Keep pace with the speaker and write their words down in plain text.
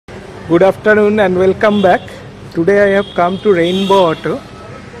Good afternoon and welcome back. Today I have come to Rainbow Auto.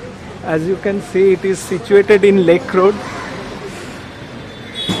 As you can see, it is situated in Lake Road.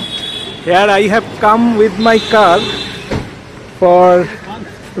 Here I have come with my car for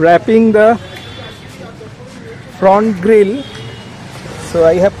wrapping the front grille. So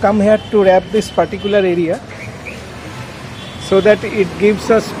I have come here to wrap this particular area so that it gives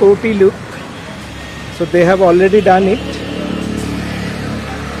a sporty look. So they have already done it.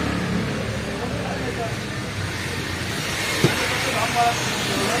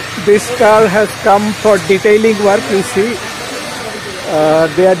 This car has come for detailing work. You see,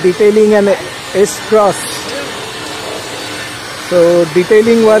 they are detailing an S-Cross. So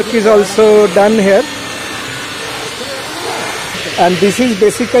detailing work is also done here. And this is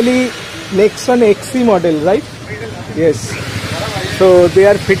basically Nexon XC model, right? Yes. So they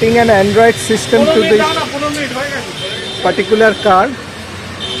are fitting an Android system to this particular car.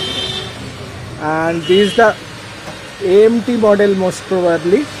 And this is the AMT model most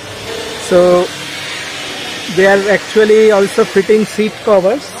probably. So they are actually also fitting seat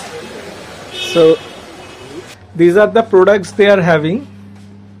covers. So these are the products they are having.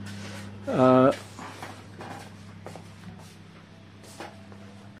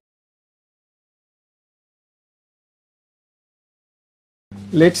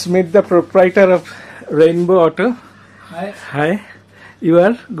 Let's meet the proprietor of Rainbow Auto. Hi. Hi.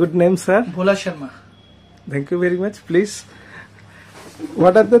 Your good name, sir? Bhola Sharma. Thank you very much. Please.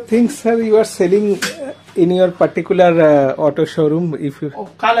 What are the things, sir, you are selling in your particular auto showroom? If you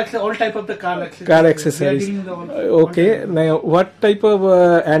Car accessories, all type of the car accessories. Car accessories. Okay. Now, what type of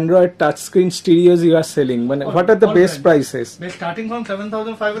Android touchscreen stereos you are selling? What are the best prices? They're starting from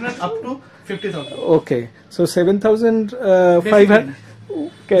 7,500 up to 50,000. Okay. So 7,500.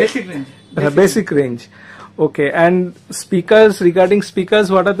 Okay. Basic range. Basic range. Okay. And speakers, regarding speakers,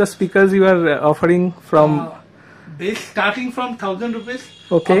 what are the speakers you are offering from? Starting from 1,000 rupees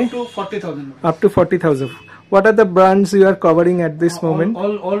okay. up to 40,000. Up to 40,000. What are the brands you are covering at this moment?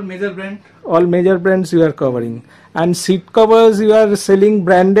 All major brands. All major brands you are covering. And seat covers you are selling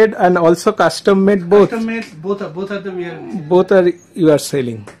branded and also custom made both. Custom made both are the we are. Both are you are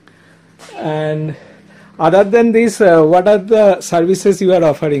selling. And other than this, what are the services you are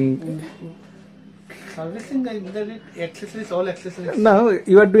offering? Servicing, accessories, all accessories. Now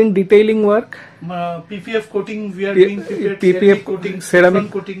you are doing detailing work. PPF coating, we are doing PPF coating,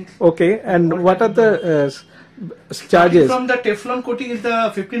 ceramic coating. Okay, and what are the charges? From the Teflon coating is the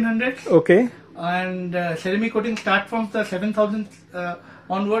 1,500. Okay. And ceramic coating start from the 7,000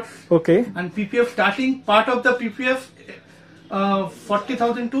 onwards. Okay. And PPF starting part of the PPF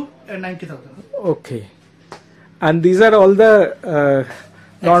 40,000 to 90,000. Okay. And these are all the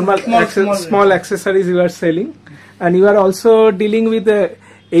normal small accessories you are selling, and you are also dealing with the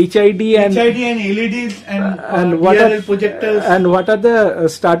HID and LEDs and what DRL are projectors. And what are the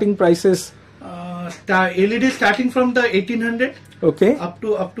starting prices? LED starting from the 1,800. Okay. Up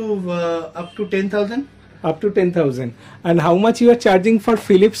to 10,000. Up to 10,000. And how much you are charging for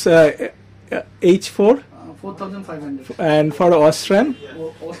Philips H4? 4,500. And for Osram?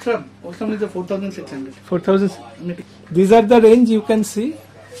 Osram is the 4,600. 4,000. These are the range you can see.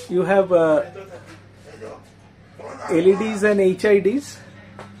 You have LEDs and HIDs.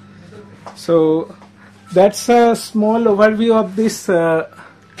 So that's a small overview of this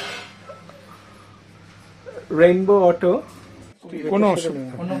Rainbow Auto. We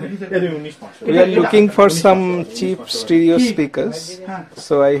are looking for some cheap stereo speakers.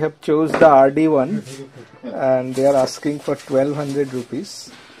 So I have chose the RD one, and they are asking for 1,200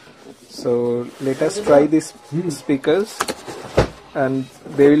 rupees. So let us try these speakers, and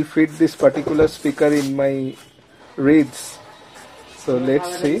they will fit this particular speaker in my Ritz. So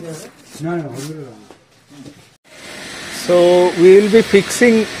let's see. So we will be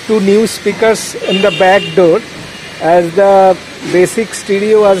fixing two new speakers in the back door, as the basic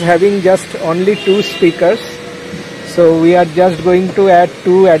stereo was having just only two speakers. So we are just going to add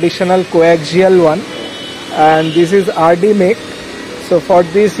two additional coaxial one, and this is RD make. So for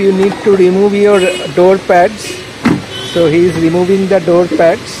this you need to remove your door pads. So he is removing the door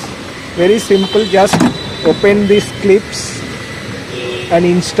pads. Very simple, just open these clips and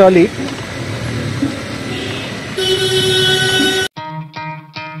install it.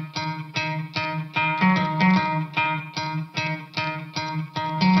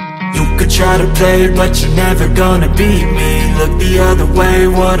 Try to play it, but you're never gonna beat me. Look the other way,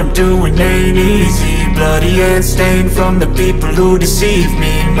 what I'm doing ain't easy. Bloody hands stained from the people who deceive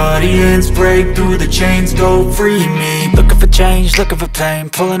me. Muddy hands break through the chains, go free me. Looking for change, looking for pain,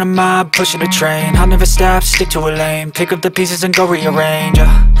 pulling a mob, pushing a train. I'll never stop, stick to a lane, pick up the pieces and go rearrange.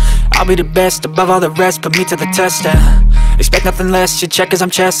 I'll be the best above all the rest, put me to the test, expect nothing less, you check cause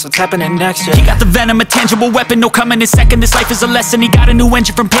I'm chess, what's happening next, He got the venom, a tangible weapon, no coming in second. This life is a lesson, he got a new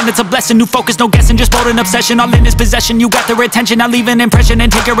engine from pain, it's a blessing. New focus, no guessing, just bold and obsession, all in his possession. You got their attention, I'll leave an impression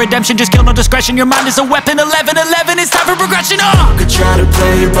and take your redemption. Just kill, no discretion, your mind is a weapon. 11-11, it's time for progression, You could try to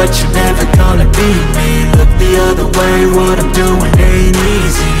play, but you're never gonna beat me. Look the other way, what I'm doing ain't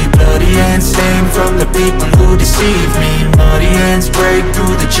easy. Bloody hands stained from the people who deceive me. Muddy hands break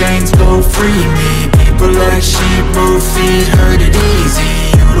through the chains, go free me. People like sheep move feet, hurt it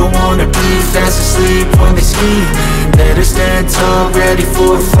easy. You don't wanna be fast asleep when they scheming. Better stand tall, ready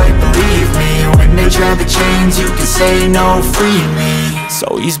for a fight, believe me. When they try the chains, you can say no, free me.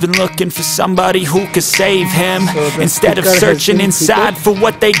 So he's been looking for somebody who could save him, instead of searching inside for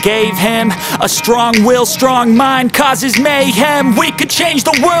what they gave him. A strong will, strong mind causes mayhem. We could change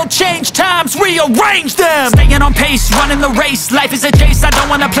the world, change times, rearrange them. Staying on pace, running the race. Life is a chase, I don't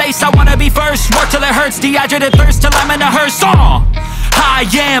want a place, I wanna be first. Work till it hurts, dehydrated thirst till I'm in a hearse. High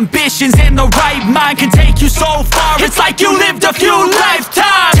ambitions and the right mind can take you so far. It's like you lived a few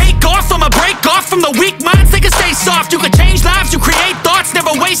lifetimes. Take off, I'ma break off from the weak minds. They can stay soft, you can change lives, you create thoughts,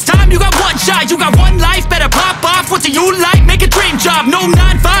 never waste time. You got one shot, you got one life, better pop off. What do you like? Make a dream job. No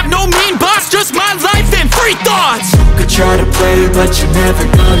 9-5, no mean boss, just my life and free thoughts. You could try to play, but you're never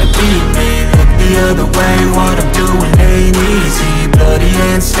gonna beat me. Look the other way, what I'm doing ain't easy. Bloody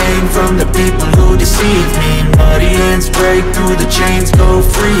hands stained from the people who deceive me. Muddy hands break through the chains, go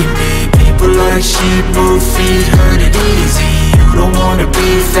free me. People like sheep move feet, hurt it easy. You don't wanna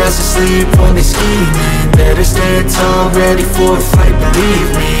be fast asleep when they scheming. Better stand tall, ready for a fight, believe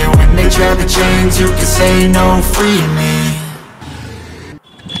me. When they try the chains, you can say no, free me.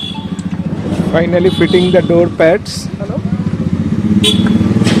 Finally fitting the door pads. Hello?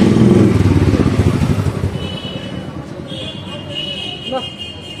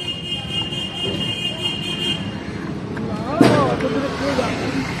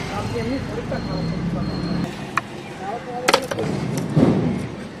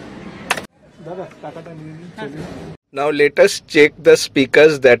 Now let us check the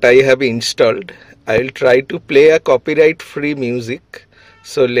speakers that I have installed. I will try to play a copyright free music.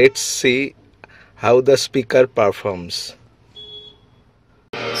 So let's see how the speaker performs.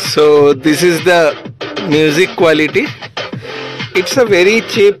 So this is the music quality. It's a very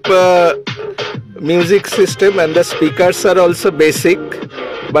cheap music system and the speakers are also basic.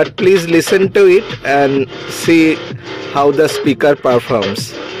 But please listen to it and see how the speaker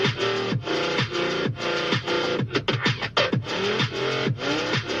performs.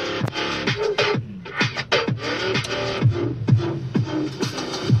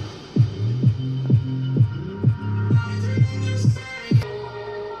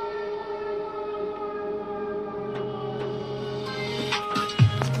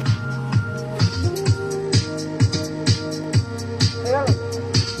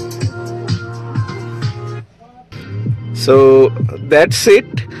 So that's it.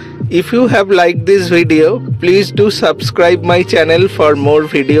 If you have liked this video, please do subscribe my channel for more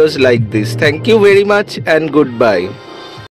videos like this. Thank you very much and goodbye.